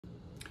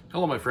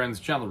Hello my friends,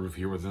 John LaRuffa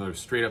here with another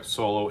straight up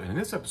solo, and in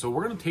this episode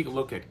we're going to take a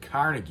look at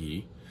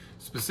Carnegie,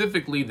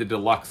 specifically the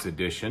deluxe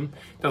edition.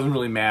 It doesn't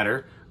really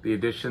matter. The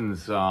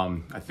editions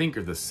I think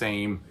are the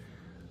same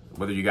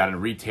whether you got it in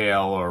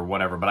retail or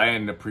whatever, but I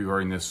ended up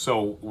pre-ordering this,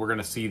 so we're going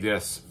to see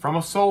this from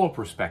a solo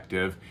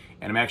perspective,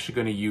 and I'm actually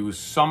going to use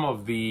some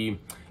of the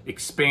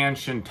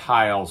expansion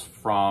tiles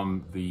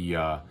from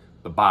the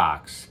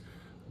box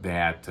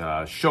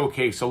that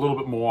showcase a little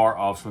bit more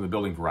of some of the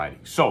building variety.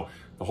 So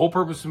the whole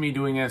purpose of me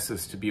doing this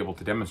is to be able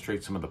to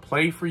demonstrate some of the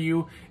play for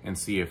you and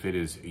see if it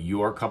is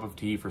your cup of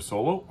tea for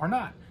solo or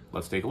not.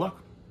 Let's take a look.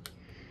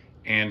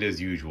 And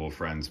as usual,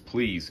 friends,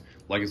 please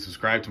like and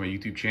subscribe to my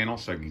YouTube channel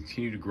so I can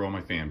continue to grow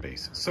my fan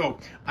base. So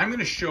I'm going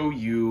to show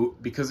you,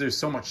 because there's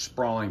so much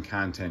sprawling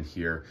content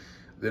here,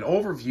 an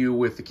overview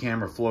with the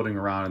camera floating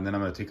around, and then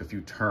I'm going to take a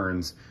few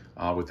turns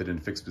with it in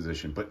fixed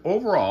position. But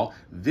overall,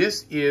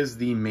 this is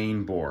the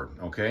main board,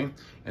 okay?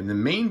 And the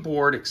main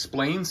board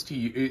explains to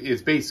you,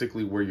 is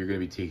basically where you're going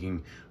to be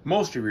taking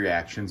most of your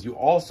actions. You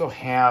also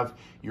have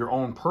your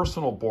own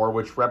personal board,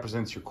 which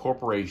represents your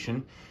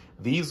corporation.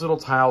 These little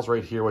tiles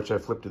right here, which I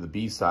flipped to the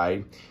B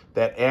side,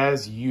 that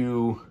as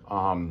you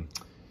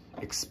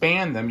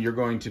expand them, you're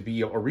going to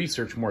be able to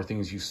research more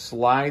things. You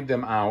slide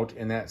them out,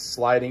 and that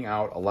sliding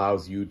out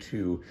allows you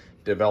to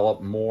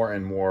develop more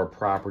and more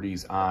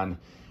properties on,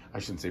 I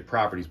shouldn't say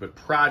properties, but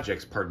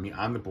projects, pardon me,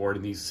 on the board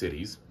in these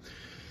cities.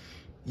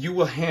 You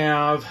will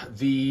have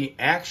the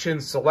action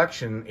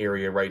selection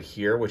area right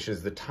here, which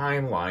is the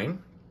timeline.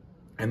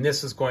 And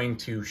this is going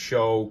to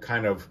show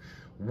kind of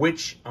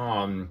which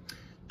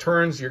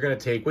turns you're going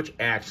to take, which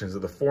actions are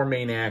the four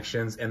main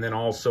actions, and then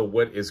also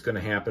what is going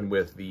to happen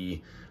with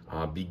the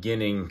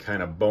beginning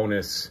kind of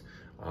bonus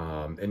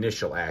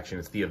initial action.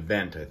 It's the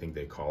event, I think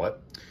they call it.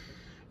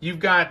 You've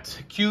got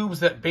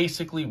cubes that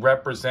basically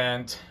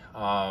represent,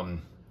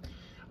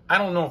 I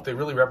don't know if they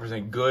really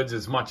represent goods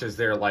as much as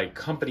they're like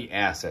company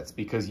assets,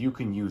 because you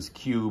can use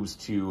cubes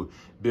to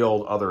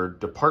build other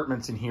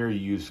departments in here. You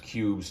use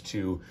cubes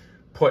to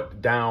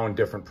put down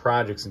different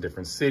projects in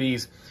different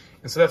cities.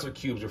 And so that's what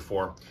cubes are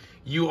for.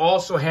 You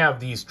also have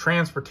these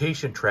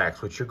transportation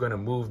tracks, which you're going to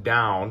move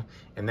down,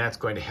 and that's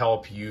going to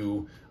help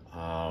you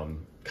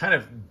kind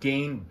of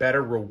gain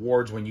better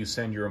rewards when you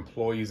send your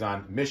employees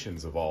on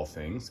missions, of all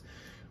things.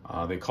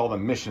 They call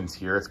them missions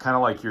here. It's kind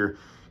of like you're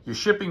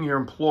shipping your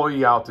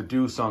employee out to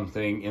do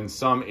something in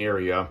some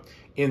area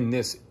in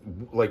this,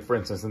 like for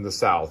instance, in the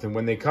South. And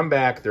when they come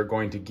back, they're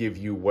going to give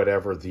you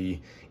whatever the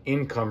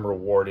income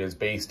reward is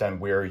based on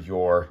where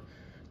your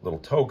little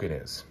token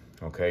is.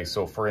 Okay,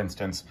 so for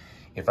instance,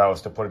 if I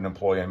was to put an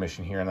employee on a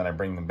mission here and then I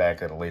bring them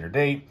back at a later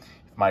date,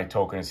 if my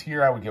token is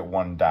here, I would get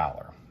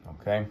 $1,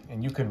 okay?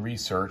 And you can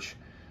research,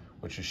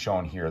 which is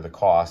shown here, the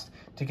cost,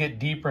 to get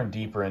deeper and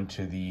deeper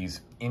into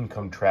these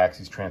income tracks,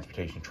 these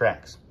transportation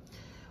tracks,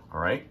 all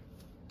right?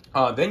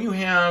 Then you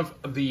have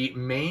the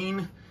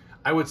main,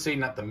 I would say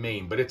not the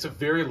main, but it's a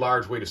very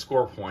large way to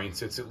score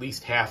points. It's at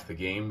least half the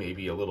game,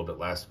 maybe a little bit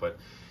less, but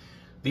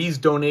these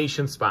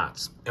donation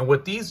spots. And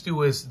what these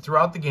do is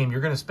throughout the game, you're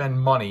going to spend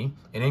money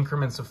in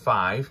increments of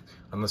 5,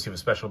 unless you have a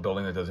special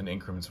building that does in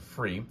increments of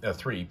 3,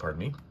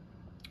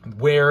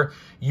 where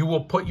you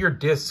will put your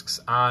discs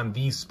on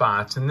these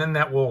spots, and then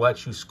that will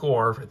let you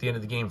score at the end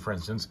of the game, for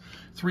instance,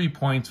 3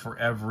 points for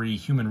every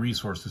human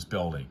resources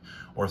building,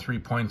 or 3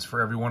 points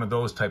for every one of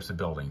those types of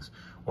buildings,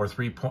 or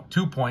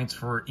 2 points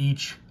for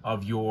each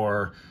of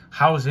your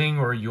housing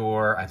or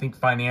your, I think,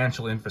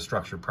 financial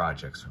infrastructure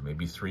projects, or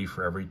maybe 3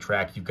 for every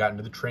track you've gotten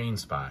to the train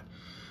spot,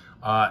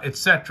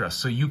 etc.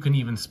 So you can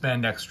even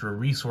spend extra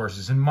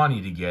resources and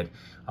money to get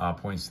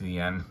points to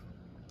the end.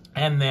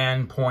 And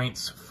then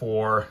points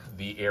for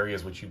the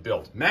areas which you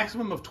built.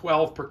 Maximum of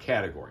 12 per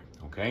category,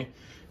 okay?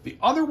 The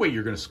other way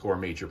you're going to score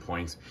major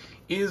points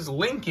is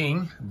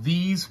linking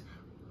these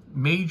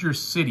major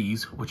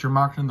cities, which are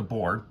marked on the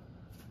board,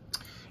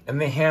 and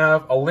they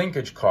have a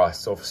linkage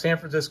cost. So if San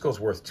Francisco is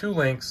worth 2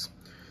 links,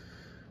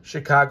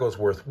 Chicago is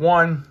worth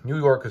 1, New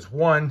York is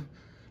 1,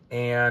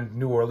 and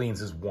New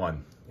Orleans is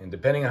 1. And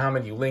depending on how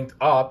many you linked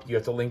up, you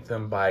have to link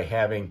them by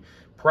having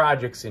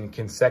projects in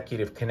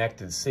consecutive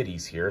connected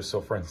cities here.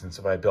 So for instance,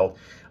 if I built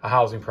a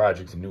housing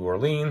project in New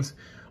Orleans,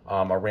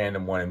 a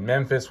random one in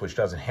Memphis, which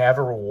doesn't have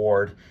a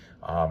reward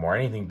or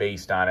anything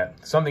based on it,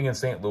 something in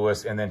St.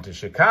 Louis, and then to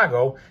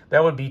Chicago,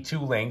 that would be 2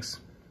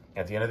 links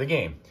at the end of the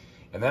game.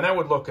 And then I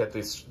would look at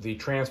the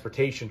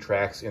transportation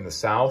tracks in the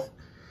South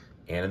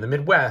and in the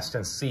Midwest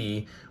and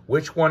see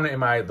which one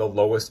am I the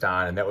lowest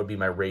on, and that would be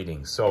my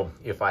rating. So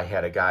if I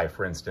had a guy,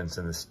 for instance,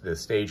 in the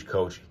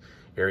stagecoach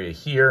area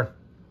here,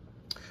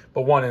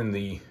 but one in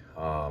the,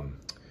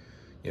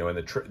 in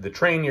the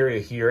train area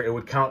here, it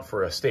would count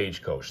for a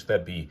stagecoach.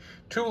 That'd be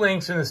 2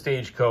 links in the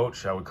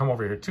stagecoach. I would come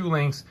over here, 2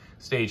 links,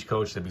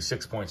 stagecoach, that'd be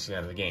 6 points at the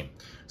end of the game.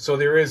 So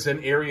there is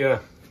an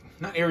area,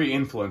 not area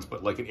influence,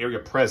 but like an area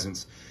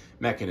presence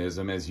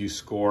mechanism as you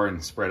score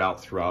and spread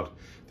out throughout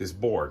this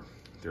board.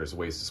 There's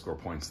ways to score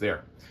points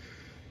there.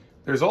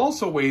 There's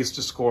also ways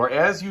to score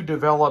as you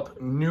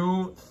develop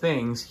new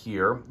things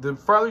here. The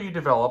farther you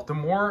develop,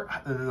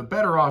 the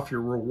better off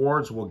your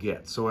rewards will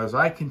get. So as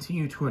I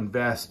continue to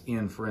invest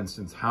in, for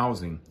instance,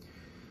 housing,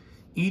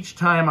 each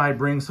time I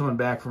bring someone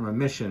back from a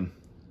mission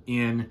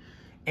in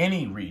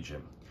any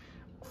region,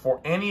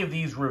 for any of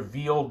these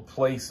revealed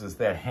places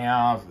that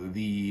have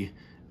the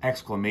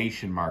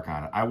exclamation mark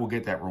on it, I will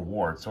get that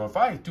reward. So if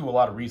I do a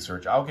lot of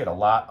research, I'll get a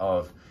lot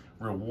of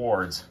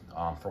rewards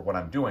for what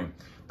I'm doing.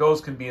 Those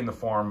can be in the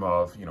form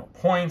of,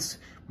 points,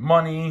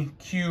 money,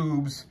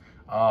 cubes,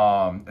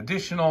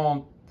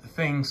 additional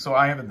things. So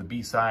I have in the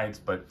B-sides,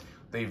 but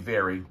they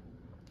vary.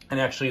 And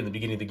actually in the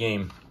beginning of the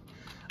game,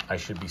 I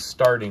should be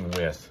starting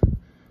with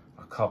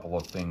a couple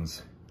of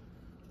things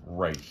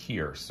right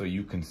here. So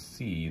you can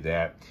see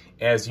that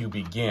as you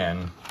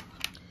begin,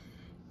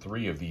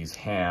 3 of these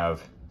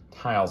have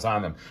tiles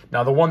on them.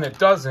 Now the one that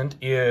doesn't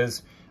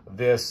is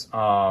this,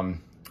 I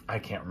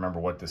can't remember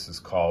what this is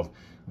called.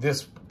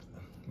 This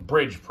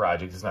bridge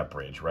project. It's not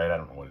bridge, right? I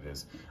don't know what it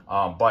is.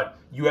 But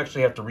you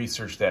actually have to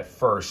research that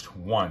first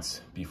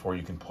once before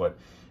you can put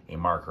a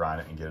marker on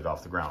it and get it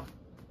off the ground.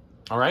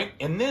 All right.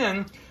 And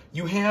then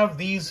you have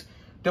these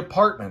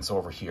departments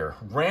over here,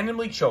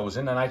 randomly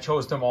chosen, and I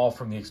chose them all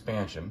from the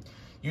expansion.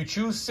 You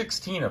choose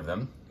 16 of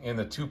them in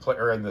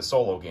the in the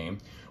solo game,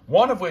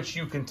 one of which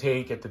you can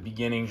take at the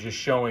beginning, just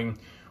showing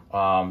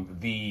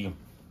the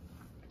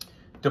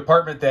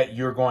department that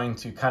you're going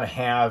to kind of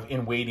have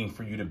in waiting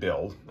for you to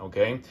build,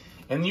 okay?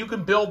 And you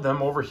can build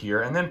them over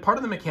here. And then part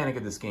of the mechanic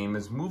of this game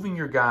is moving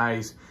your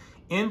guys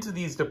into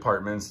these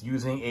departments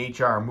using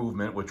HR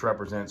movement, which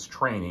represents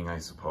training, I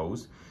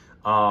suppose.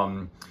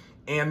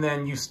 And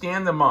then you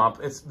stand them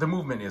up. The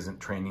movement isn't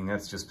training,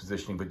 that's just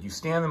positioning, but you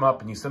stand them up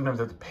and you sometimes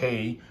have to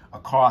pay a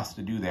cost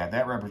to do that.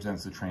 That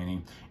represents the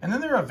training. And then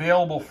they're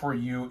available for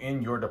you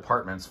in your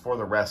departments for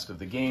the rest of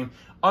the game,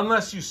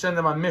 unless you send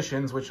them on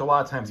missions, which a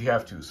lot of times you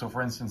have to. So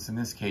for instance, in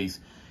this case,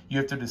 you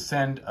have to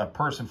send a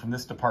person from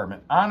this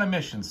department on a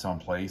mission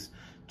someplace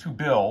to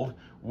build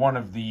one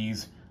of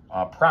these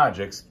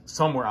projects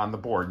somewhere on the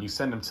board, and you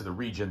send them to the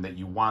region that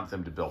you want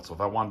them to build. So if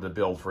I wanted to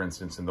build, for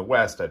instance, in the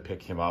West, I'd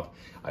pick him up,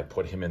 I'd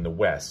put him in the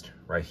West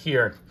right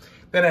here.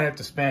 Then I have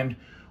to spend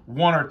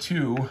 1 or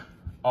 2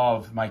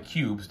 of my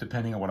cubes,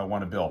 depending on what I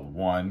want to build,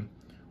 1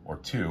 or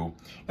 2.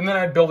 And then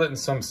I'd build it in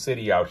some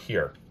city out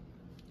here.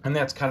 And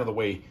that's kind of the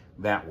way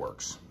that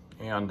works.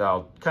 And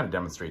I'll kind of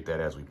demonstrate that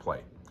as we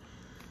play.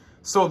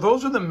 So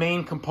those are the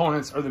main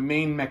components or the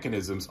main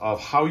mechanisms of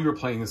how you're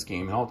playing this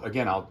game. And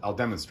I'll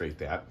demonstrate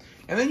that.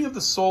 And then you have the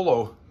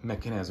solo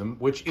mechanism,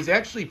 which is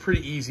actually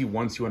pretty easy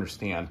once you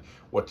understand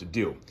what to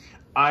do.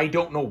 I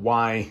don't know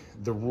why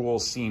the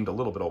rules seemed a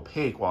little bit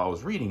opaque while I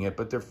was reading it,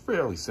 but they're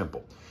fairly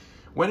simple.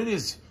 When it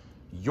is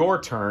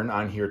your turn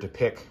on here to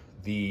pick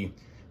the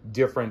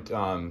different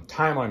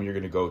timeline you're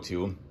going to go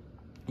to,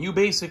 you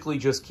basically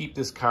just keep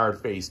this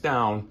card face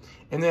down,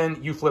 and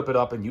then you flip it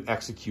up and you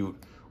execute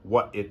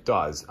what it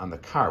does on the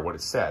card, what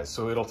it says.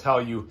 So it'll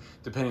tell you,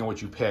 depending on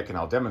what you pick, and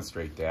I'll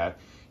demonstrate that,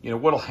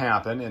 what'll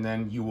happen, and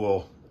then you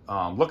will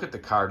look at the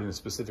card in a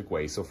specific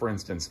way. So for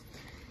instance,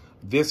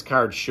 this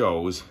card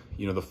shows,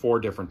 the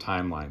 4 different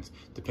timelines.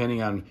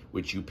 Depending on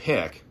which you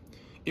pick,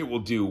 it will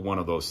do one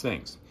of those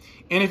things.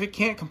 And if it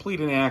can't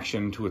complete an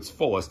action to its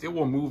fullest, it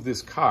will move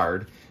this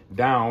card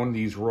down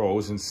these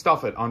rows and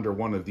stuff it under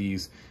one of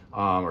these,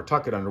 or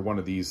tuck it under one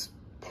of these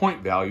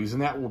point values,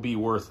 and that will be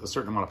worth a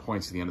certain amount of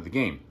points at the end of the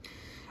game.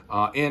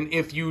 And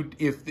if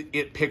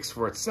it picks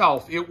for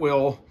itself, it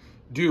will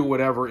do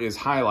whatever is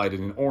highlighted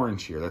in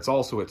orange here. That's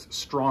also its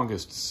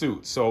strongest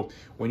suit. So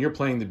when you're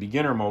playing the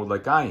beginner mode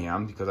like I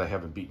am, because I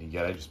haven't beaten it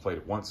yet, I just played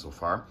it once so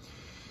far,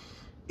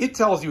 it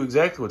tells you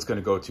exactly what it's going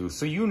to go to.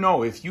 So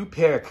if you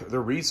pick the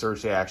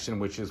research action,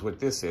 which is what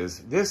this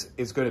is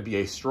going to be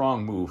a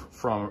strong move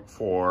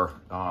for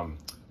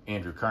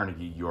Andrew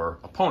Carnegie, your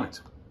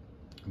opponent,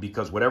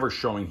 because whatever's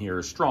showing here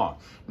is strong.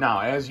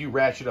 Now, as you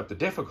ratchet up the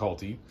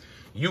difficulty,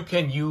 you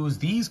can use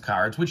these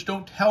cards, which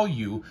don't tell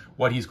you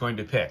what he's going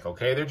to pick,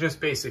 okay? They're just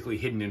basically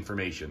hidden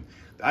information.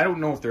 I don't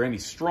know if they're any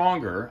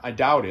stronger, I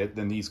doubt it,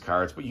 than these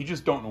cards, but you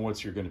just don't know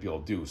what you're going to be able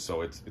to do, so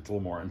it's a little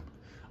more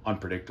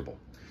unpredictable.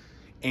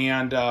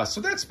 And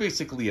so that's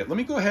basically it. Let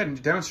me go ahead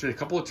and demonstrate a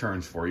couple of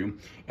turns for you,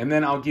 and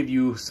then I'll give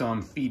you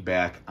some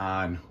feedback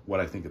on what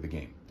I think of the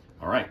game.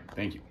 All right,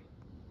 thank you.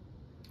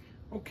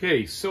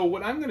 Okay, so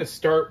what I'm going to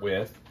start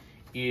with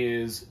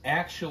is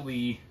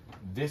actually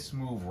this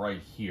move right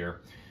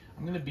here.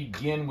 I'm going to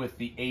begin with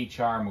the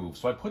HR move.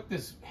 So I put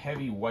this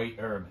heavy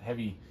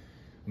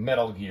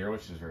metal gear,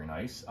 which is very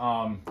nice,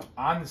 on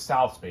the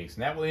south space,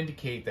 and that will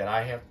indicate that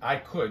I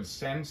could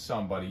send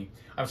somebody.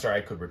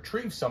 I could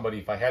retrieve somebody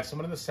if I had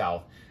someone in the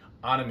south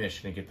on a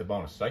mission and get the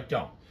bonus. I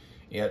don't.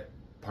 The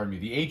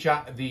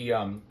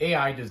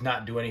AI does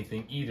not do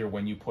anything either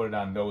when you put it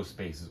on those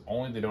spaces,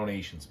 only the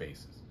donation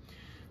spaces.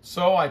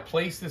 So I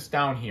place this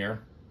down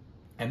here,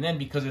 and then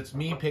because it's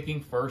me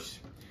picking first,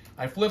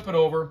 I flip it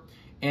over,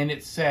 and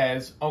it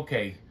says,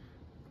 okay,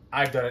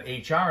 I've done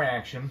an HR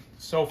action.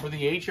 So for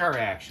the HR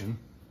action,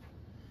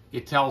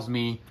 it tells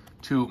me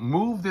to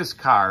move this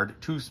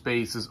card 2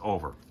 spaces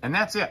over. And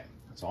that's it.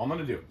 That's all I'm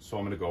gonna do. So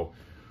I'm gonna go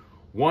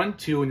 1,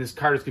 2, and this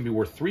card is gonna be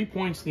worth 3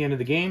 points at the end of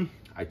the game.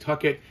 I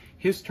tuck it,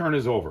 his turn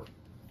is over,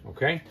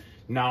 okay?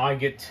 Now I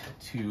get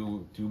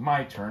to do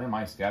my turn and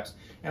my steps,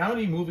 and I'm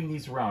gonna be moving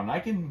these around. I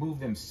can move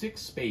them 6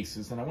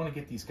 spaces, and I wanna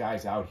get these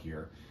guys out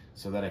here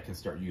so that I can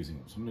start using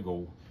them. So I'm gonna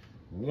go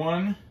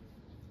 1,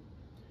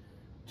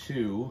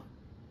 2,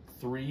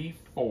 3,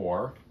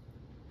 4,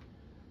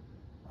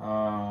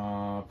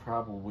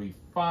 probably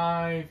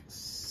 5,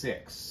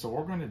 6. So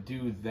we're gonna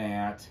do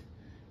that,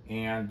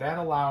 and that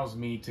allows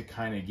me to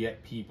kind of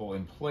get people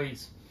in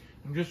place.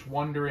 I'm just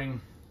wondering,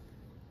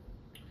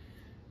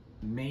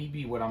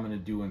 maybe what I'm gonna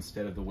do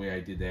instead of the way I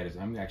did that is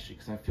I'm actually,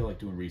 because I feel like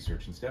doing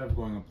research, instead of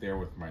going up there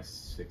with my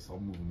 6, I'll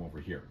move them over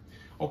here.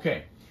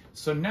 Okay,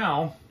 so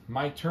now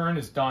my turn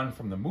is done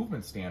from the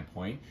movement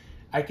standpoint.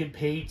 I can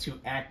pay to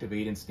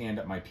activate and stand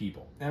up my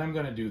people, and I'm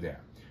gonna do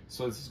that.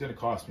 So this is gonna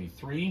cost me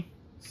 3,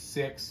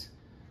 6,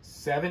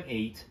 7,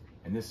 8,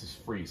 and this is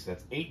free, so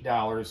that's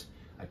 $8.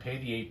 I pay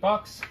the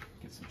 $8,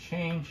 get some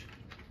change,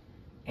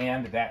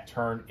 and that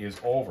turn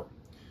is over.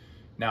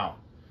 Now,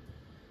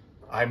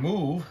 I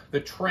move the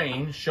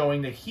train,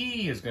 showing that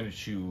he is going to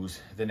choose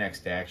the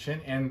next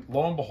action, and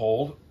lo and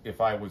behold,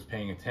 if I was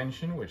paying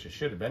attention, which I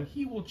should have been,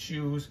 he will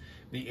choose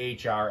the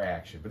HR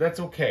action. But that's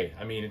okay.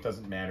 I mean, it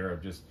doesn't matter.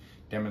 I'm just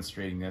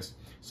demonstrating this.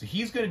 So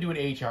he's going to do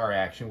an HR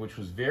action, which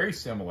was very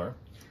similar.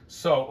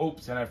 So,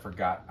 oops, and I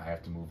forgot I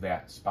have to move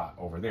that spot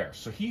over there.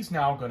 So he's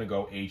now going to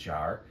go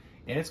HR,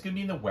 and it's going to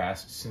be in the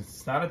west. Since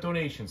it's not a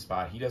donation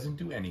spot, he doesn't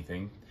do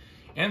anything.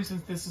 And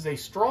since this is a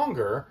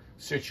stronger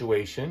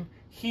situation,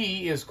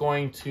 he is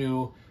going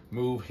to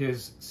move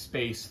his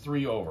space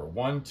 3 over.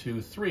 1,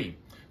 2, 3.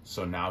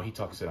 So now he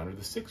tucks it under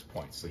the 6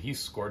 points. So he's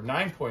scored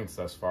 9 points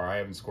thus far. I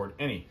haven't scored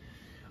any.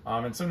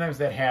 And sometimes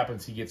that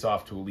happens. He gets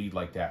off to a lead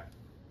like that.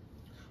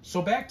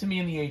 So back to me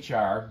in the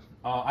HR.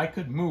 I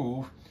could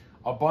move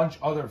a bunch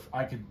other.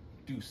 I could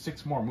do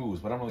 6 more moves,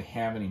 but I don't really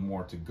have any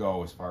more to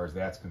go as far as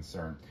that's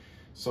concerned.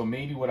 So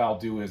maybe what I'll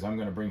do is I'm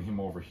going to bring him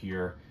over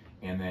here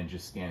and then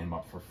just stand him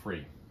up for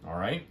free. All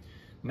right.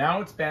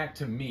 Now it's back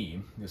to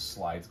me. This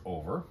slides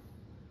over.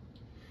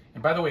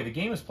 And by the way, the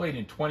game is played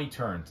in 20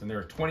 turns, and there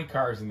are 20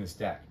 cards in this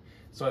deck.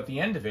 So at the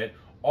end of it,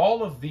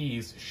 all of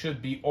these should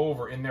be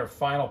over in their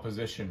final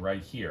position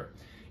right here.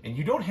 And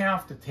you don't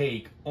have to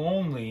take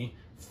only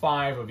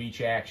 5 of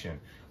each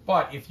action.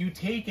 But if you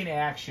take an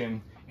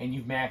action and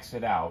you've maxed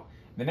it out,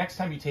 the next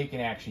time you take an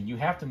action, you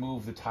have to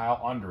move the tile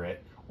under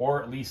it,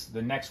 or at least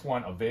the next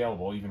one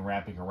available, even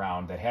wrapping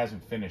around, that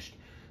hasn't finished.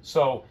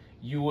 So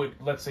you would,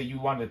 let's say you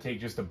wanted to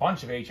take just a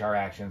bunch of HR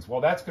actions, well,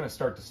 that's going to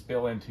start to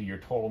spill into your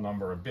total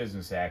number of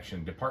business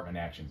action, department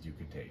actions you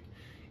could take.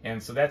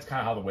 And so that's kind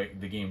of how the way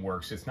the game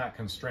works. It's not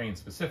constrained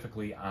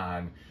specifically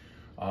on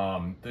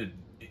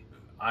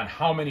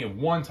how many of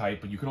one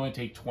type, but you can only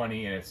take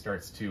 20, and it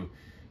starts to,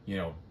 you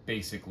know,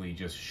 basically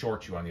just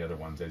short you on the other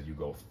ones as you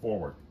go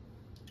forward.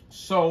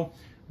 So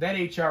that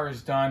HR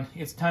is done.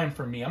 It's time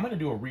for me. I'm going to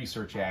do a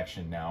research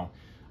action now,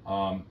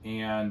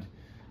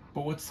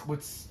 But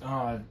what's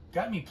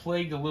got me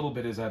plagued a little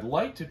bit is I'd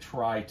like to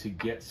try to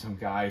get some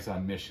guys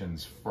on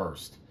missions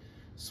first.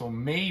 So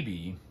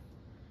maybe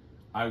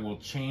I will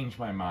change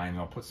my mind and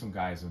I'll put some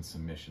guys on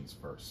some missions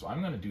first. So I'm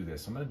going to do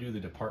this. I'm going to do the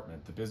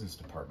department, the business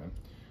department,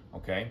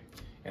 okay?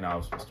 And I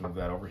was supposed to move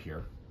that over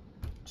here.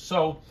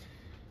 So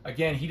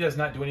again, he does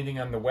not do anything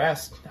on the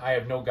west. I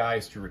have no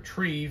guys to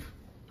retrieve.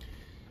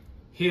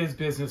 His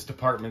business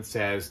department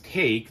says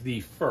take the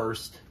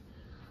first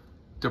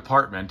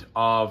department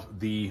of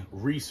the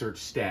research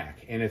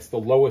stack, and it's the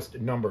lowest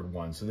numbered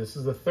one. So this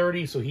is the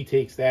 30, so he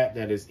takes that.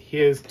 That is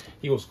his.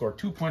 He will score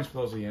 2 points for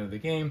those at the end of the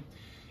game.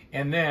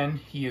 And then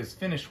he is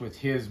finished with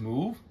his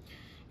move,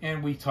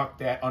 and we tuck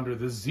that under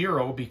the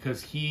 0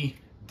 because he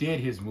did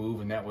his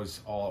move, and that was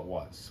all it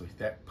was. So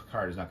that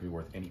card is not going to be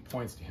worth any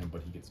points to him,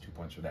 but he gets 2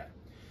 points for that.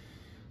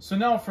 So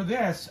now for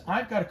this,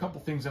 I've got a couple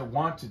things I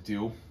want to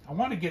do. I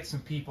want to get some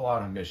people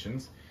out on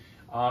missions.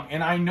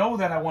 And I know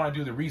that I want to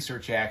do the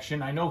research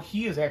action. I know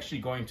he is actually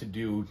going to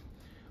do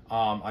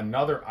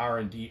another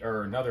R&D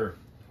or another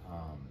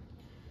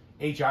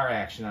HR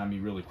action on me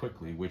really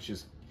quickly, which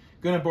is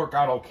going to work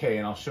out okay,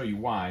 and I'll show you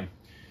why.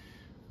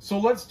 So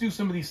let's do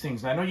some of these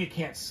things. And I know you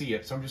can't see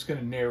it, so I'm just going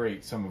to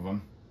narrate some of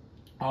them.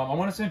 I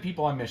want to send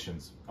people on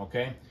missions,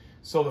 okay?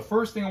 So the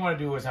first thing I want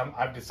to do is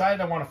I've decided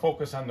I want to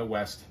focus on the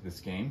west this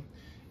game.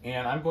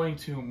 And I'm going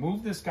to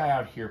move this guy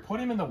out here, put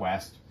him in the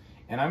west,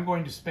 and I'm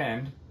going to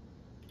spend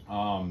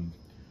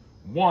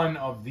one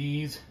of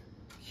these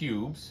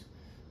cubes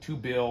to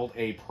build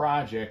a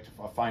project,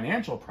 a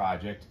financial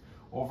project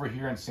over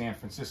here in San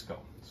Francisco.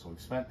 So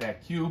we've spent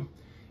that cube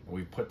and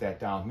we've put that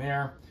down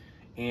there.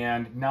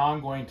 And now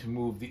I'm going to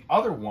move the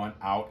other one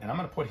out, and I'm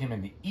going to put him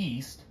in the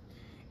east,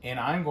 and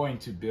I'm going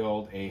to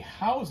build a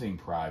housing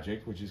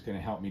project, which is going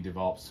to help me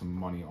develop some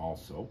money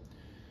also.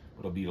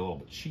 It'll be a little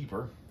bit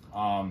cheaper.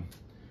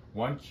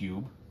 1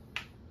 cube.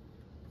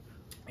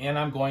 And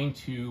I'm going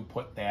to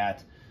put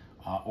that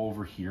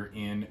over here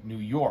in New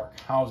York,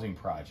 housing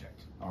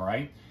project, all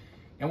right?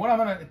 And what I'm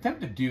going to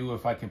attempt to do,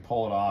 if I can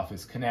pull it off,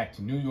 is connect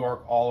New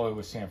York all the way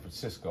with San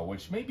Francisco,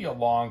 which may be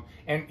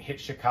and hit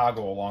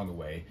Chicago along the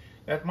way.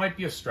 That might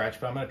be a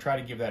stretch, but I'm going to try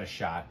to give that a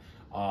shot.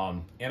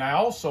 And I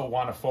also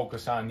want to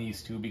focus on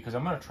these two because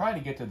I'm going to try to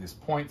get to this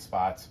point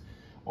spots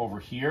over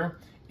here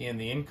in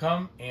the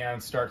income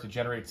and start to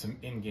generate some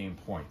in-game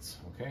points.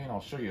 Okay, and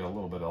I'll show you a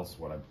little bit else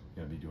what I'm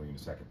going to be doing in a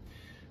second.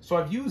 So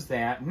I've used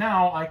that.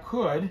 Now I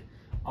could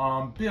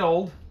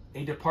build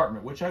a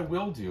department, which I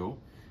will do.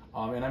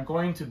 And I'm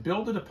going to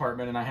build a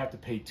department, and I have to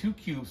pay 2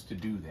 cubes to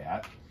do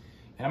that.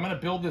 And I'm going to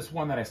build this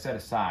one that I set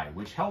aside,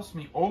 which helps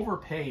me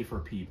overpay for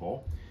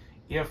people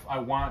if I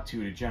want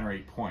to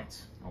generate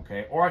points,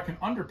 okay? Or I can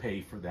underpay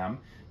for them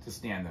to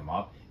stand them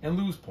up and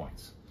lose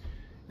points.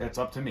 That's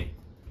up to me.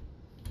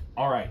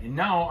 All right, and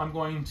now I'm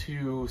going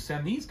to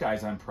send these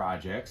guys on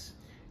projects.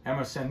 I'm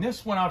going to send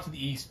this one out to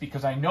the east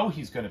because I know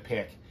he's going to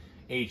pick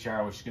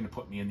HR, which is going to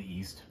put me in the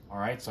east. All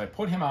right, so I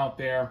put him out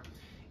there.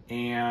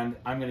 And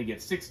I'm going to get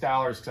 $6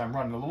 because I'm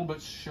running a little bit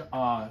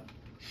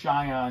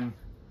shy on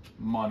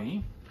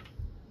money.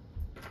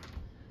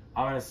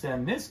 I'm going to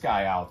send this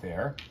guy out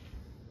there,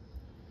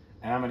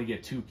 and I'm going to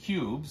get 2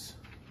 cubes.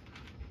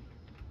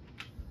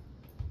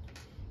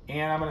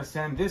 And I'm going to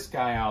send this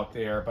guy out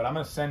there, but I'm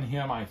going to send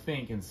him, I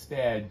think,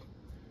 instead.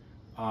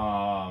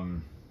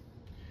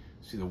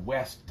 See, the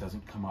west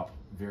doesn't come up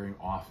very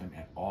often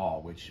at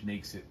all, which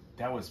makes it,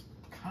 that was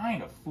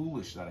kind of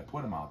foolish that I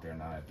put him out there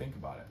now that I think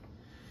about it.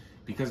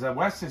 Because the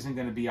west isn't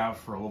going to be out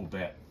for a little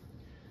bit.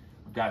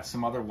 I've got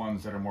some other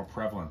ones that are more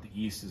prevalent. The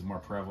east is more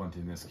prevalent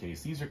in this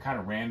case. These are kind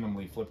of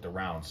randomly flipped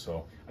around,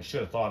 so I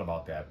should have thought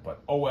about that.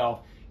 But oh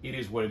well, it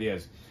is what it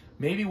is.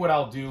 Maybe what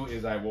I'll do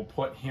is I will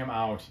put him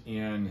out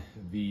in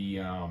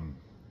the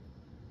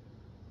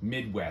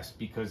Midwest,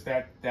 because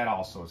that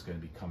also is going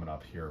to be coming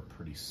up here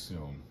pretty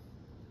soon.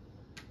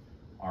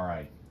 All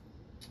right.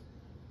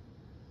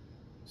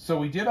 So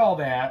we did all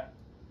that.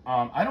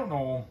 I don't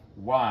know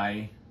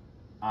why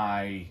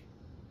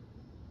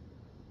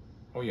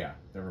oh yeah,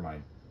 never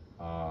mind.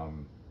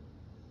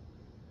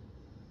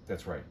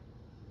 That's right.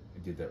 I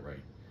did that right.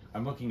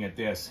 I'm looking at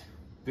this.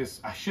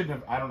 I shouldn't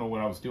have, I don't know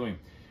what I was doing.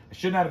 I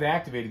should not have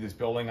activated this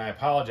building. I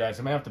apologize.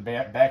 I'm going to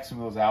have to back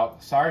some of those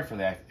out. Sorry for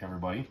that,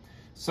 everybody.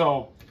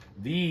 So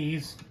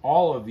these,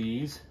 all of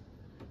these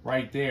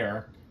right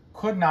there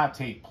could not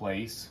take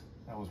place.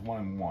 That was 1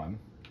 and 1.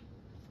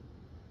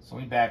 So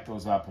let me back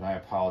those up, and I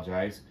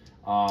apologize.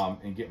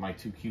 And get my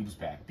 2 cubes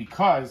back,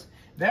 because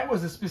that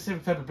was a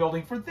specific type of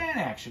building for that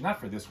action, not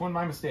for this one.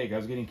 My mistake. I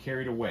was getting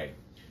carried away.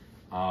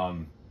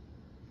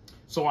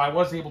 So I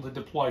was able to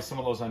deploy some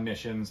of those on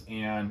missions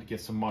and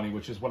get some money,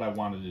 which is what I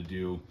wanted to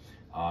do,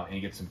 and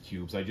get some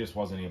cubes. I just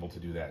wasn't able to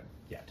do that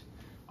yet.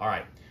 All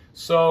right.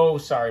 So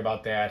sorry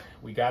about that.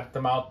 We got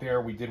them out there.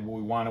 We did what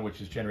we wanted,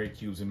 which is generate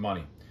cubes and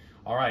money.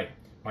 All right.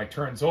 My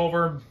turn's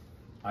over.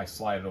 I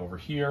slide it over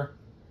here.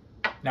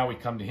 Now we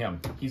come to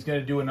him. He's going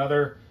to do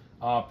another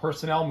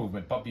personnel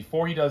movement, but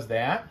before he does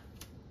that,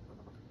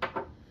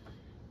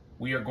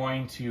 we are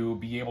going to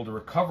be able to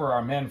recover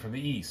our men from the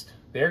east.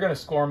 They're going to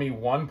score me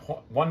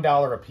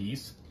 $1 a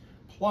piece,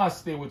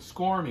 plus they would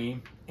score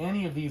me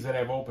any of these that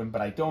I've opened,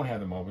 but I don't have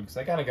them open because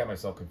I kind of got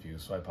myself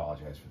confused, so I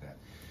apologize for that.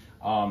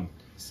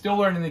 Still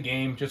learning the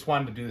game, just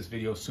wanted to do this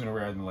video sooner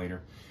rather than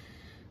later.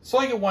 So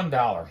I get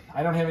 $1.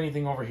 I don't have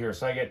anything over here,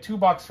 so I get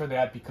 $2 for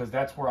that because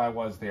that's where I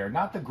was there.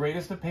 Not the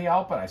greatest to pay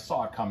out, but I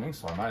saw it coming,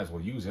 so I might as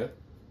well use it.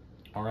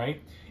 All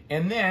right,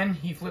 and then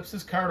he flips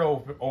his card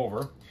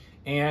over,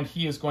 and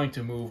he is going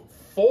to move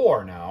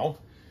 4 now.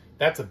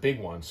 That's a big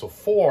one. So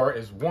 4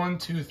 is 1,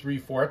 2, 3,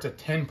 4. That's a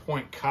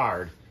 10-point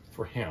card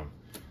for him.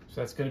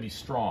 So that's going to be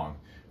strong.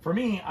 For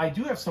me, I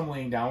do have some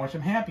laying down, which I'm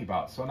happy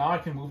about. So now I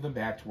can move them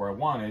back to where I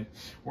wanted.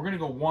 We're going to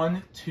go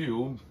 1,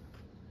 2,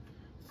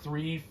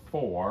 3,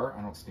 4.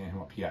 I don't stand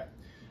him up yet.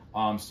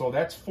 So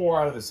that's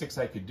 4 out of the 6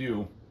 I could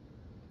do.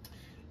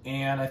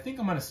 And I think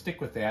I'm going to stick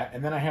with that.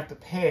 And then I have to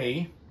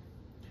pay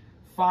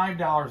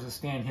 $5 to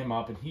stand him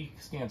up, and he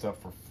stands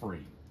up for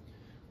free.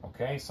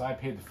 Okay, so I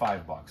paid the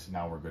 $5.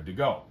 Now we're good to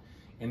go.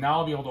 And now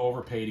I'll be able to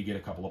overpay to get a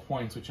couple of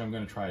points, which I'm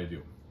going to try to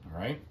do. All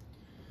right.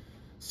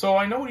 So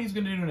I know what he's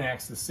going to do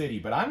next, the city,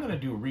 but I'm going to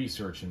do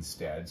research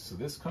instead. So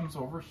this comes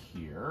over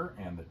here,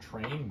 and the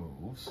train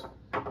moves.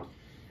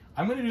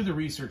 I'm going to do the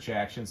research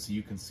action so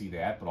you can see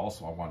that, but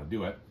also I want to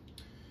do it.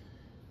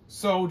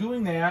 So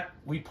doing that,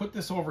 we put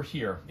this over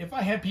here. If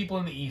I had people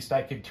in the east,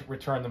 I could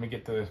return them and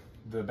get the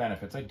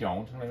benefits. I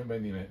don't have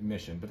anybody in the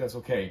mission, but that's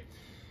okay.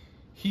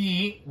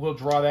 He will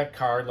draw that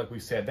card, like we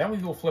said. Then we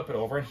will flip it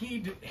over, and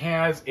he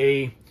has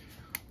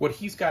what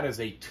he's got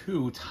is a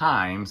 2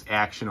 times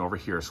action over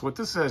here. So what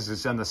this says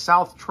is on the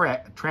south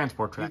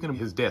transport track,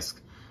 his disc,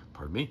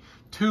 pardon me,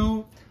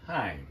 2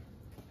 times.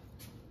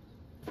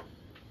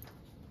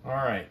 All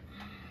right.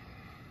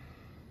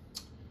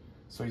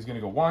 So he's going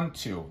to go 1,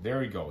 2. There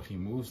we go. He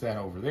moves that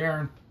over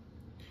there.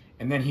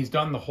 And then he's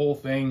done the whole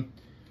thing.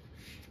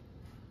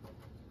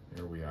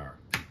 There we are.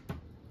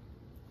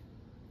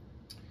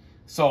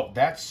 So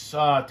that's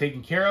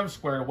taken care of,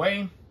 squared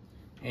away,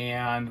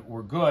 and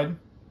we're good.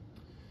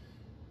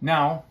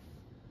 Now,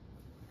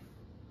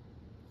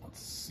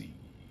 let's see.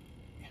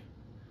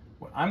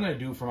 What I'm going to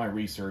do for my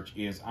research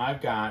is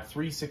I've got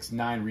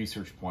 369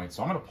 research points.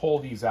 So I'm going to pull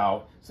these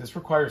out. So this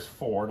requires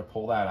 4 to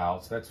pull that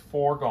out. So that's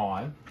 4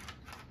 gone.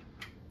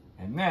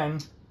 And then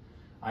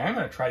I am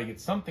going to try to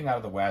get something out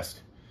of the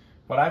West,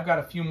 but I've got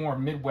a few more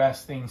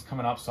Midwest things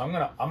coming up. So I'm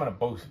going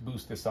to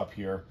boost this up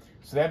here.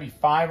 So that'd be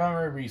 5 on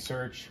my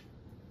research,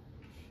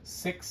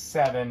 6,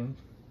 7,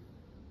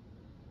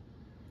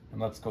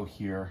 and let's go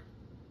here.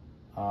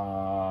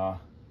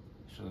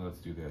 Actually, let's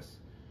do this.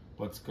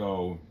 Let's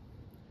go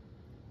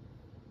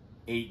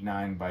 8,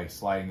 9 by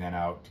sliding that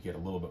out to get a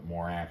little bit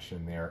more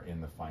action there in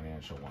the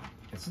financial one.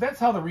 And so that's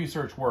how the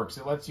research works.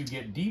 It lets you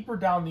get deeper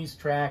down these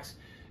tracks,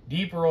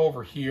 deeper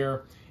over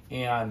here,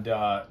 and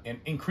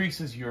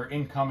increases your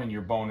income and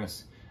your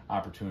bonus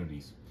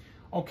opportunities.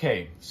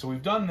 Okay, so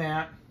we've done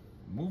that.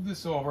 Move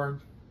this over.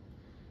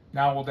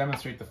 Now we'll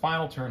demonstrate the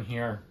final turn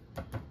here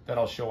that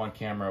I'll show on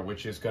camera,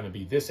 which is going to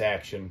be this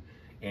action,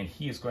 and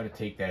he is going to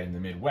take that in the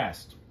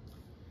Midwest.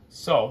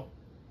 So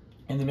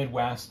in the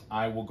Midwest,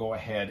 I will go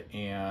ahead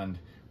and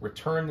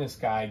return this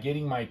guy,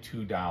 getting my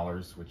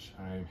 $2, which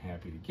I'm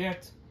happy to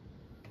get.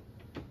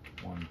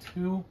 1,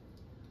 2.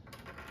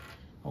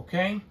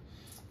 Okay,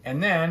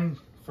 and then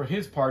for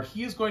his part,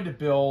 he is going to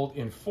build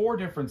in 4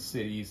 different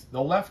cities, the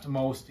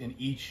leftmost in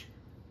each,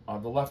 the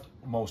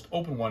leftmost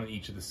open one in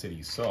each of the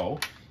cities. So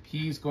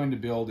he's going to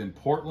build in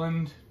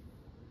Portland,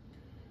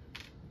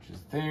 which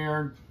is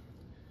there,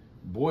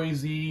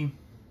 Boise,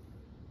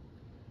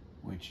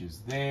 which is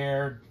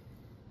there,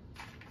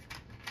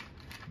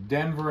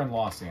 Denver and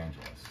Los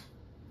Angeles.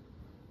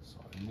 So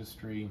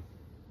industry,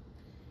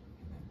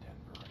 and then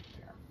Denver right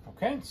there.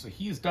 Okay, so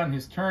he's done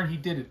his turn. He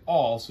did it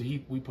all, so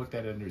we put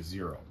that under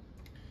 0.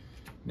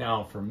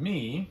 Now for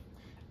me,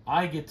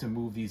 I get to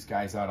move these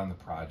guys out on the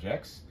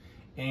projects,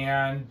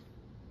 and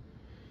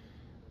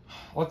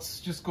let's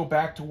just go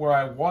back to where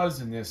I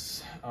was in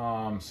this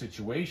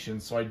situation.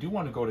 So I do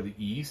want to go to the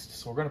east,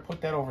 so we're going to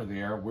put that over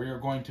there. We're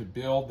going to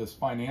build this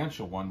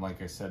financial one,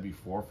 like I said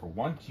before, for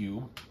 1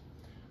 cube.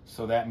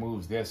 So that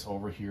moves this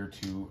over here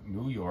to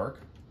New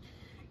York.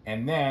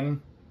 And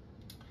then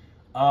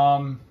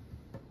I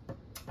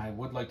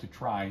would like to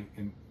try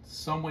in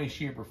some way,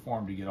 shape, or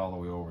form to get all the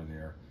way over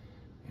there.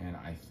 And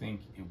I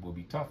think it will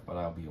be tough, but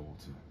I'll be able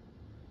to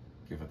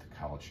give it the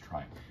college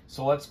try.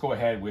 So let's go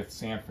ahead with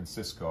San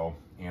Francisco,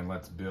 and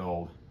let's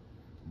build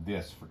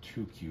this for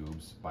 2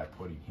 cubes by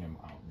putting him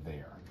out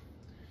there.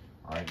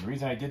 All right, the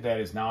reason I did that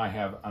is now I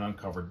have an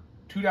uncovered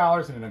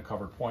 $2 and an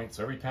uncovered point.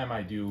 So every time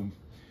I do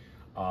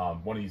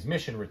one of these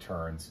mission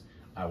returns,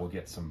 I will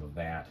get some of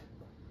that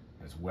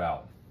as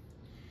well.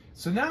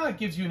 So now it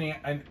gives you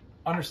an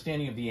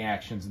understanding of the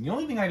actions. And the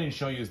only thing I didn't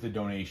show you is the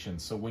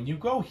donations. So when you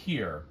go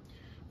here,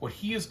 what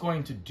he is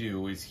going to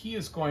do is he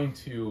is going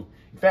to,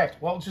 in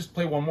fact, well, just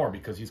play one more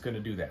because he's going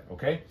to do that,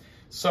 okay?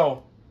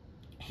 So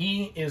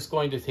he is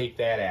going to take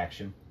that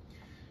action.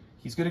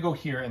 He's going to go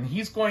here, and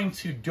he's going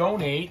to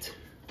donate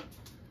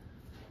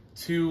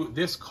to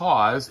this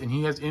cause, and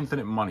he has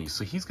infinite money.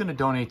 So he's going to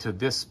donate to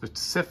this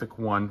specific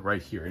one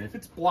right here. And if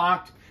it's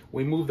blocked,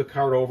 we move the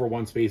card over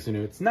 1 space, and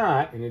if it's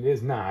not, and it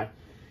is not,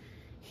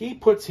 he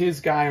puts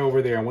his guy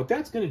over there. And what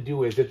that's going to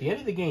do is, at the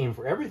end of the game,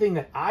 for everything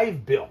that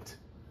I've built,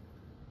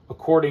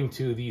 according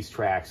to these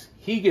tracks,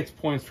 he gets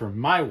points for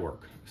my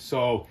work.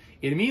 So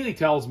it immediately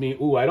tells me,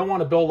 ooh, I don't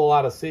want to build a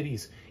lot of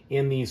cities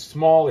in these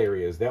small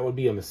areas. That would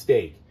be a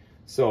mistake.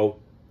 So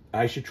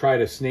I should try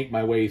to snake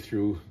my way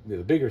through the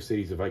bigger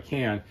cities if I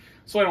can,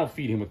 so I don't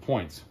feed him with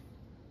points.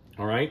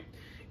 All right?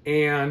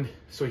 And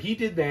so he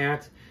did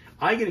that.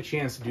 I get a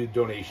chance to do the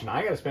donation.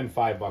 I got to spend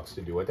 $5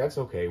 to do it. That's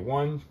okay.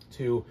 1,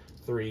 2,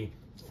 3,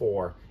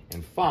 4,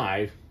 and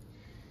 5.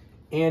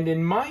 And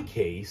in my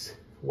case,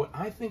 what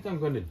I think I'm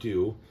going to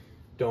do,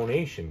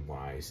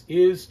 donation-wise,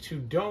 is to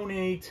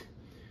donate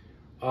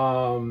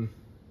a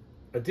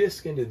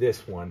disc into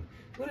this one.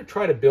 I'm going to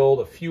try to build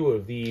a few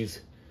of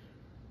these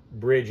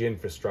bridge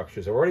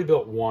infrastructures. I've already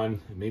built one,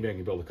 and maybe I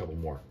can build a couple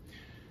more.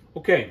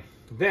 Okay,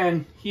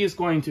 then he is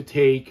going to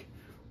take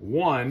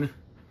 1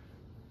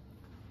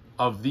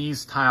 of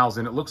these tiles,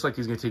 and it looks like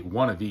he's going to take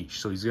 1 of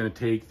each. So he's going to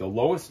take the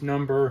lowest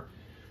number,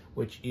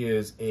 which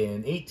is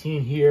an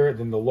 18 here,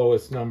 then the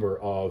lowest number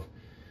of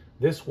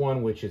this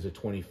one, which is a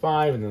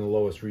 25, and then the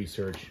lowest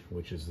research,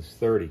 which is this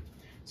 30.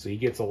 So he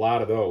gets a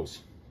lot of those.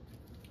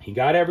 He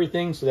got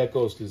everything, so that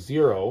goes to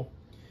 0.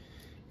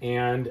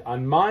 And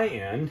on my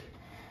end,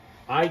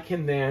 I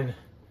can then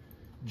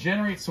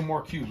generate some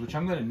more cubes, which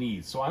I'm going to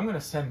need. So I'm going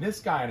to send this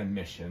guy on a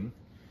mission,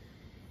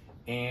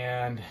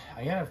 and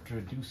I have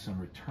to do some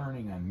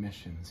returning on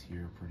missions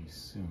here pretty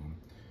soon.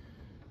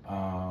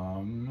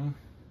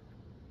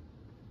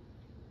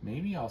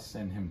 Maybe I'll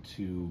send him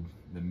to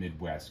the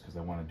Midwest because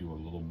I want to do a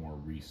little more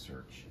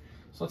research.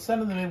 So let's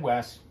send him to the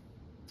Midwest.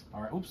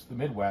 All right, oops, the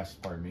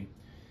Midwest, pardon me.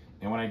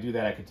 And when I do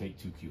that, I can take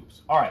 2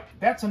 cubes. All right,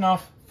 that's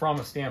enough from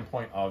a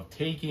standpoint of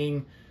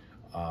taking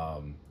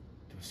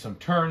some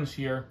turns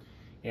here.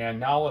 And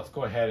now let's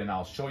go ahead and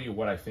I'll show you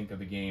what I think of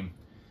the game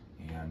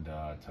and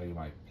tell you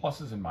my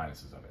pluses and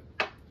minuses of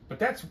it. But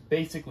that's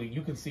basically,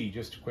 you can see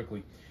just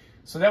quickly,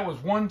 So that was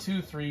 1,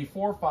 2, 3,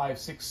 4, 5,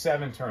 6,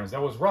 7 turns.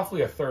 That was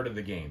roughly a third of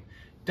the game.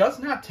 Does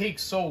not take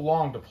so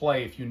long to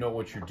play if you know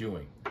what you're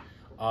doing.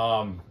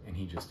 And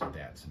he just did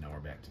that, so now we're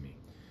back to me.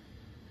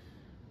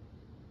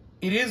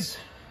 It is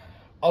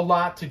a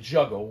lot to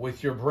juggle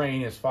with your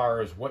brain as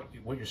far as what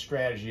your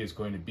strategy is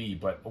going to be,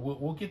 but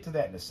we'll get to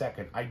that in a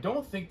second. I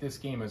don't think this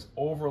game is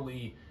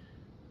overly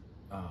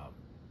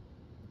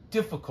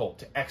difficult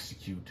to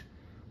execute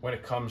when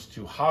it comes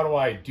to how do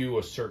I do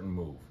a certain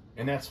move.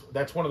 And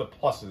that's one of the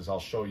pluses I'll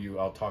show you.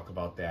 I'll talk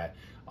about that.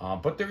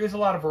 But there is a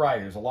lot of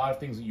variety. There's a lot of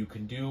things that you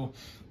can do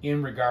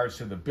in regards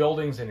to the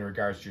buildings and in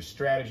regards to your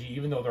strategy,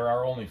 even though there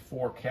are only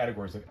 4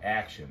 categories of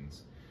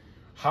actions.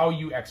 How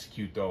you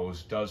execute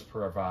those does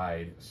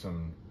provide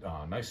some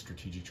nice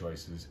strategic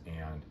choices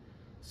and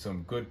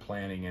some good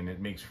planning, and it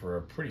makes for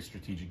a pretty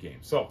strategic game.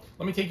 So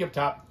let me take you up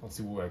top. Let's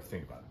see what I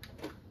think about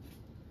it.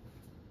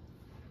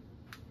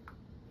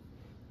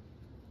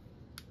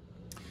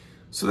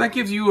 So that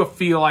gives you a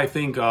feel, I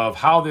think, of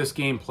how this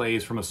game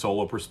plays from a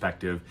solo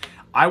perspective.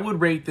 I would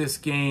rate this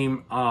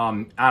game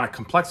on a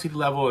complexity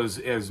level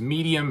as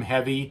medium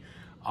heavy.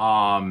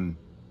 Yeah,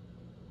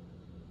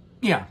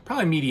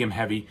 probably medium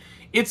heavy.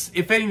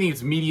 If anything,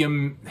 it's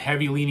medium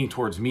heavy, leaning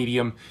towards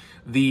medium.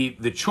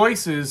 The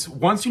choices,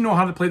 once you know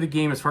how to play the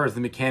game as far as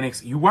the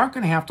mechanics, you aren't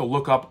going to have to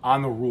look up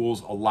on the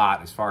rules a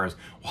lot as far as,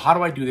 well, how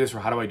do I do this or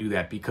how do I do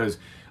that? Because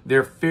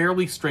they're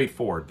fairly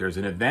straightforward. There's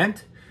an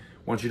event.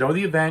 Once you know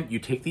the event, you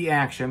take the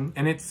action,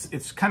 and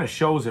it's kind of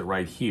shows it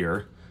right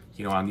here,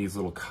 you know, on these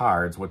little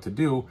cards, what to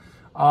do.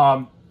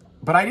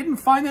 But I didn't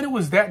find that it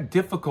was that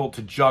difficult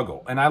to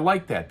juggle, and I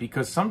like that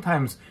because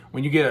sometimes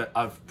when you get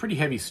a pretty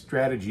heavy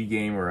strategy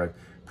game or a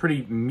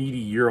pretty meaty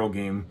Euro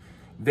game,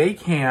 they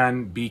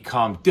can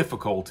become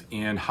difficult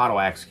in how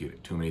to execute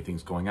it. Too many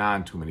things going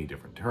on, too many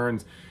different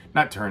turns,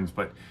 not turns,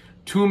 but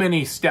too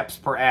many steps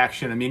per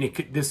action. I mean,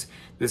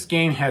 this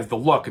game has the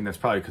look, and that's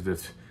probably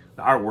because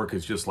the artwork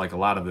is just like a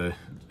lot of the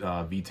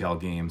Vital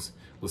games,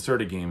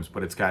 LaRuffa games,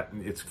 but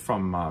it's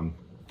from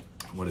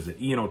what is it?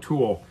 Ian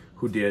O'Toole,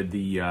 who did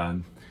the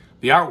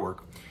artwork.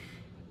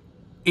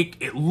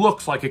 It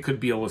looks like it could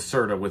be a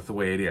LaRuffa with the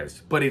way it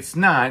is, but it's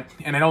not,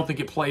 and I don't think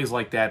it plays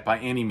like that by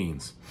any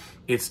means.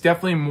 It's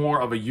definitely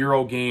more of a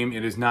Euro game.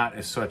 It is not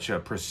as such a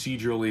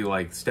procedurally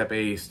like step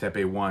A, step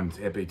A1,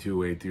 step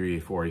A2,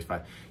 A3, A4,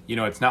 A5. You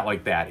know, it's not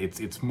like that.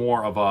 It's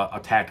more of a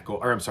tactical,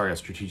 or I'm sorry, a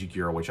strategic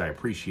Euro, which I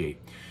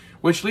appreciate.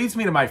 Which leads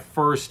me to my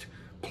first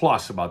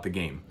plus about the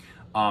game.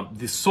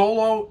 The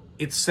solo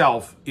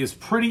itself is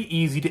pretty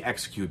easy to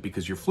execute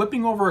because you're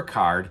flipping over a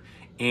card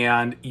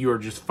and you're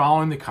just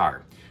following the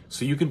card.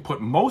 So you can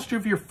put most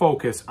of your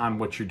focus on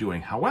what you're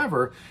doing.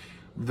 However,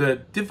 the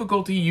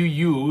difficulty you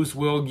use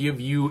will give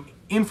you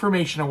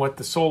information on what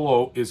the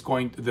solo is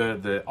going to,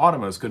 the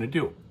automa is going to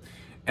do.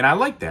 And I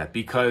like that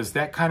because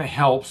that kind of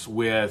helps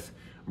with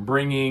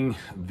bringing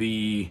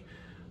the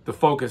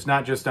focus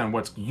not just on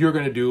what you're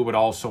going to do, but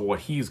also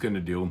what he's going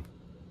to do.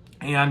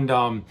 And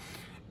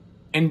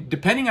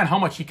depending on how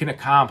much he can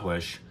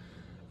accomplish,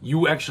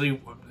 you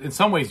actually, in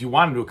some ways, you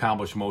want him to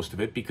accomplish most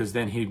of it because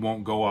then he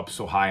won't go up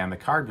so high on the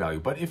card value.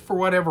 But if for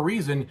whatever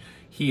reason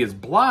he is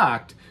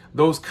blocked,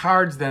 those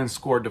cards then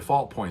score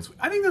default points.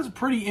 I think that's a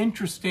pretty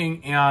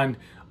interesting and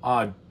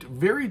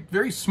very,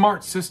 very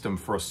smart system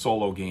for a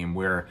solo game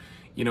where,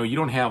 you know, you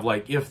don't have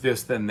like if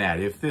this, then that,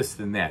 if this,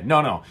 then that.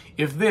 No.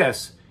 If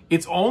this,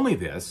 it's only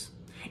this.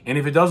 And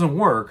if it doesn't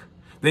work,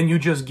 then you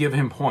just give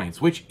him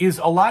points, which is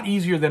a lot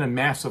easier than a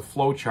massive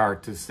flow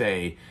chart to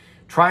say,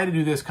 try to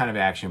do this kind of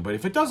action, but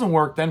if it doesn't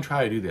work, then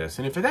try to do this.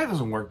 And if that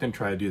doesn't work, then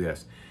try to do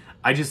this.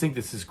 I just think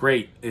this is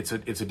great. It's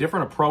a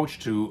different approach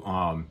to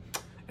an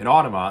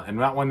automa, and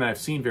not one that I've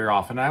seen very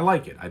often. I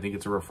like it. I think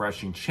it's a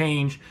refreshing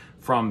change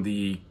from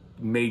the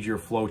major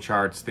flow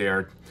charts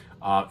there.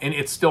 And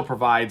it still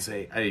provides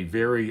a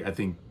very, I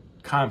think,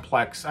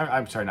 complex,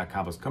 I'm sorry, not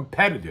complex,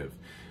 competitive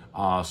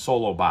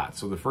solo bot.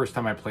 So the first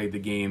time I played the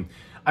game,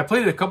 I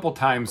played it a couple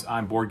times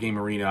on Board Game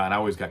Arena, and I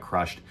always got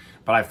crushed.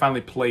 But I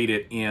finally played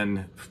it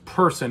in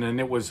person, and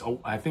it was,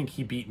 I think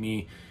he beat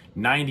me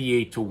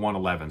 98 to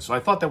 111. So I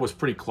thought that was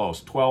pretty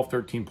close. 12,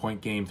 13-point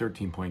game,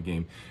 13-point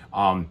game.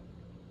 And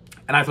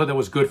I thought that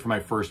was good for my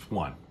first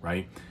one,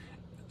 right?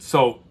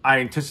 So I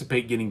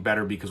anticipate getting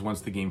better because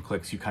once the game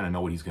clicks, you kind of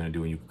know what he's going to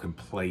do, and you can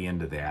play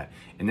into that.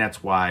 And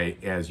that's why,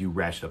 as you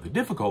ratchet up the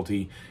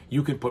difficulty,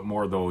 you can put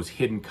more of those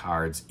hidden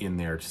cards in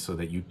there so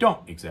that you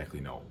don't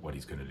exactly know what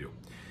he's going to do.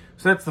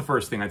 So that's the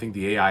first thing. I think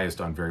the AI has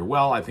done very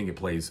well. I think it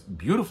plays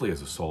beautifully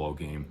as a solo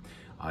game.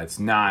 It's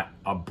not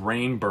a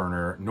brain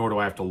burner, nor do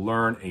I have to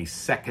learn a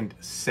second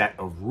set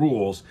of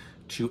rules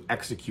to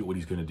execute what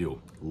he's going to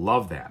do.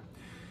 Love that.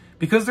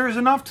 Because there's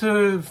enough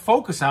to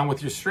focus on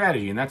with your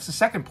strategy, and that's the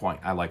second point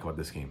I like about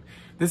this game.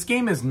 This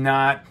game is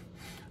not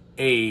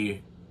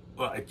I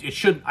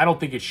don't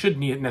think it should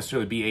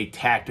necessarily be a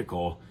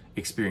tactical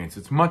experience.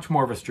 It's much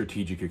more of a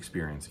strategic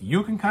experience.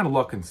 You can kind of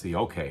look and see,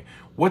 okay,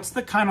 what's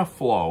the kind of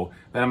flow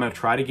that I'm going to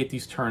try to get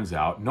these turns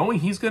out, knowing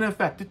he's going to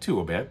affect it too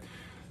a bit.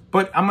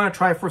 But I'm going to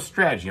try for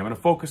strategy. I'm going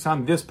to focus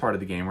on this part of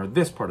the game or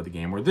this part of the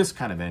game or this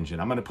kind of engine.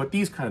 I'm going to put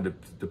these kind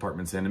of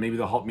departments in, and maybe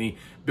they'll help me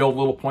build a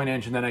little point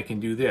engine, then I can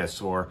do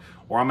this. Or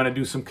I'm going to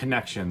do some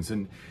connections,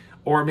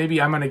 or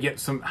maybe I'm going to get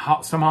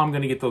somehow I'm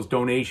going to get those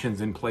donations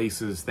in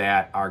places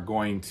that are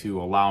going to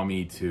allow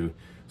me to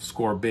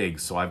score big.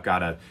 So I've got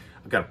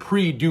to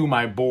pre-do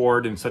my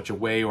board in such a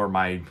way, or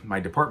my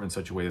department in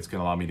such a way that's going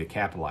to allow me to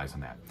capitalize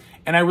on that.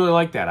 And I really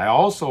like that. I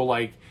also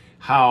like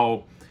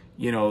how,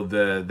 you know,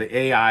 the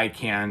AI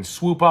can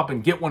swoop up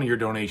and get one of your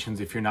donations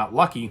if you're not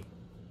lucky,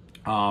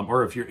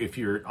 or if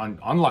you're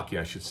unlucky,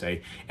 I should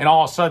say. And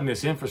all of a sudden,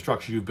 this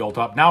infrastructure you've built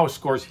up now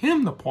scores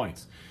him the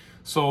points.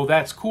 So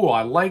that's cool.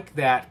 I like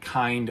that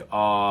kind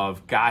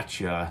of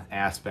gotcha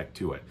aspect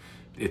to it.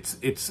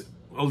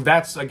 Well,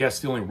 that's, I guess,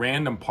 the only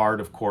random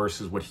part, of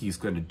course, is what he's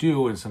going to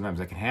do, and sometimes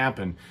that can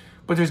happen.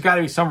 But there's got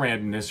to be some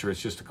randomness, or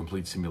it's just a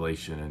complete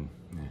simulation, and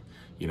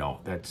you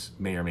know, that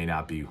may or may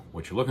not be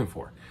what you're looking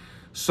for.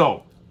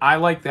 So I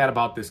like that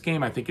about this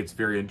game. I think it's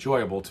very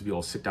enjoyable to be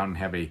able to sit down and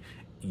have a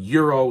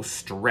Euro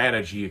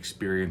strategy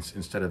experience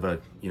instead of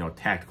a, you know,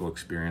 tactical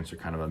experience, or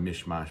kind of a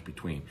mishmash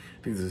between.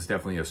 I think this is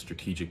definitely a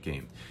strategic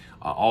game.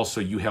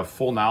 Also, you have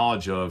full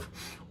knowledge of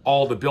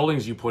all the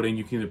buildings you put in.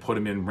 You can either put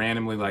them in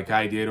randomly like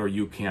I did, or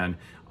you can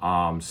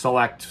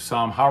select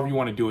some, however you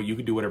want to do it. You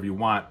can do whatever you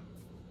want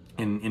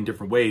in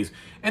different ways.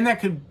 And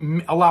that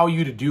could allow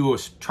you to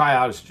try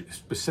out a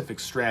specific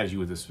strategy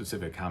with a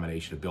specific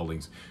combination of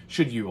buildings,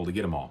 should you be able to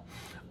get them all.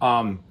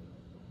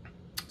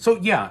 So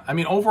yeah, I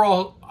mean,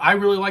 overall, I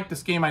really like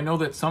this game. I know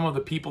that some of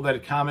the people that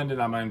had commented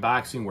on my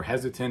unboxing were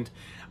hesitant.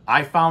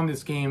 I found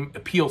this game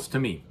appeals to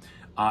me.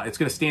 It's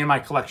going to stay in my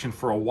collection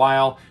for a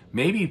while,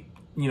 maybe,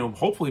 you know,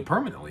 hopefully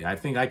permanently. I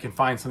think I can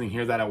find something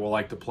here that I will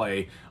like to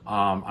play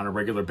on a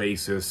regular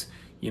basis,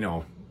 you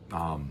know,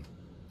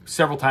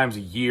 several times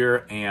a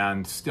year,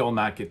 and still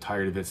not get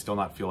tired of it, still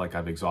not feel like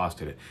I've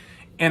exhausted it.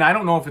 And I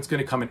don't know if it's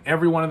going to come in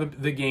every one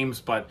of the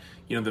games, but,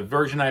 you know, the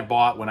version I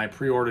bought when I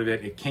pre-ordered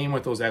it, it came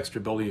with those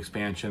extra building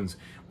expansions,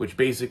 which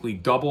basically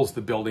doubles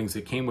the buildings.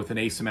 It came with an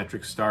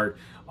asymmetric start,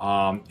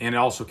 and it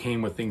also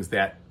came with things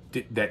that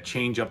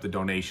change up the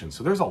donation.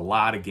 So there's a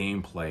lot of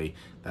gameplay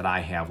that I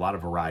have, a lot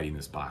of variety in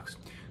this box.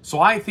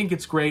 So I think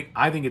it's great.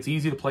 I think it's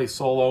easy to play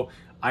solo.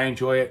 I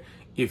enjoy it.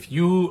 If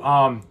you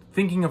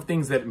thinking of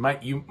things that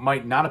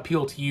might not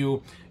appeal to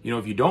you, you know,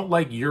 if you don't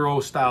like Euro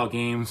style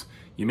games,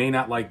 you may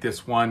not like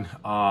this one.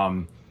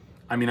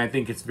 I mean, I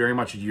think it's very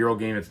much a Euro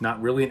game. It's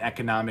not really an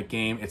economic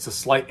game. It's a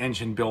slight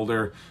engine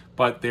builder,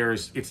 but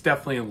it's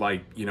definitely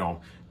like, you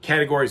know,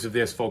 categories of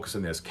this focus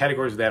on this,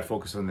 categories of that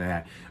focus on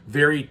that.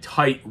 Very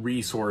tight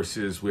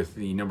resources with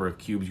the number of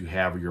cubes you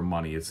have or your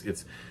money.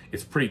 It's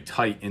pretty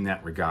tight in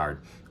that regard.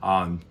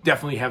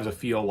 Definitely has a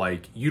feel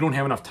like you don't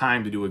have enough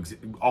time to do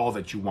all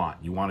that you want.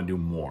 You want to do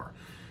more.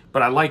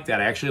 But I like that.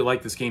 I actually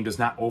like this game does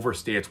not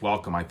overstay its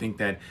welcome. I think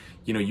that,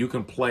 you know, you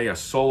can play a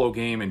solo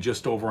game in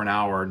just over an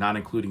hour, not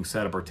including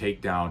setup or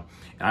takedown.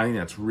 And I think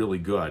that's really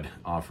good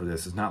for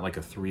this. It's not like a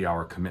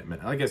 3-hour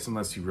commitment, I guess,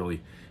 unless you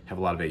really have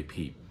a lot of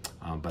AP.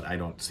 But I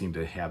don't seem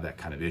to have that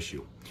kind of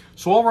issue.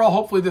 So overall,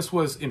 hopefully this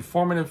was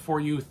informative for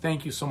you.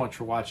 Thank you so much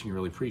for watching. I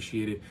really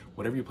appreciate it.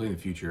 Whatever you play in the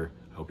future,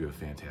 I hope you have a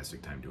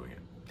fantastic time doing it.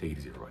 Take it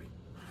easy, everybody.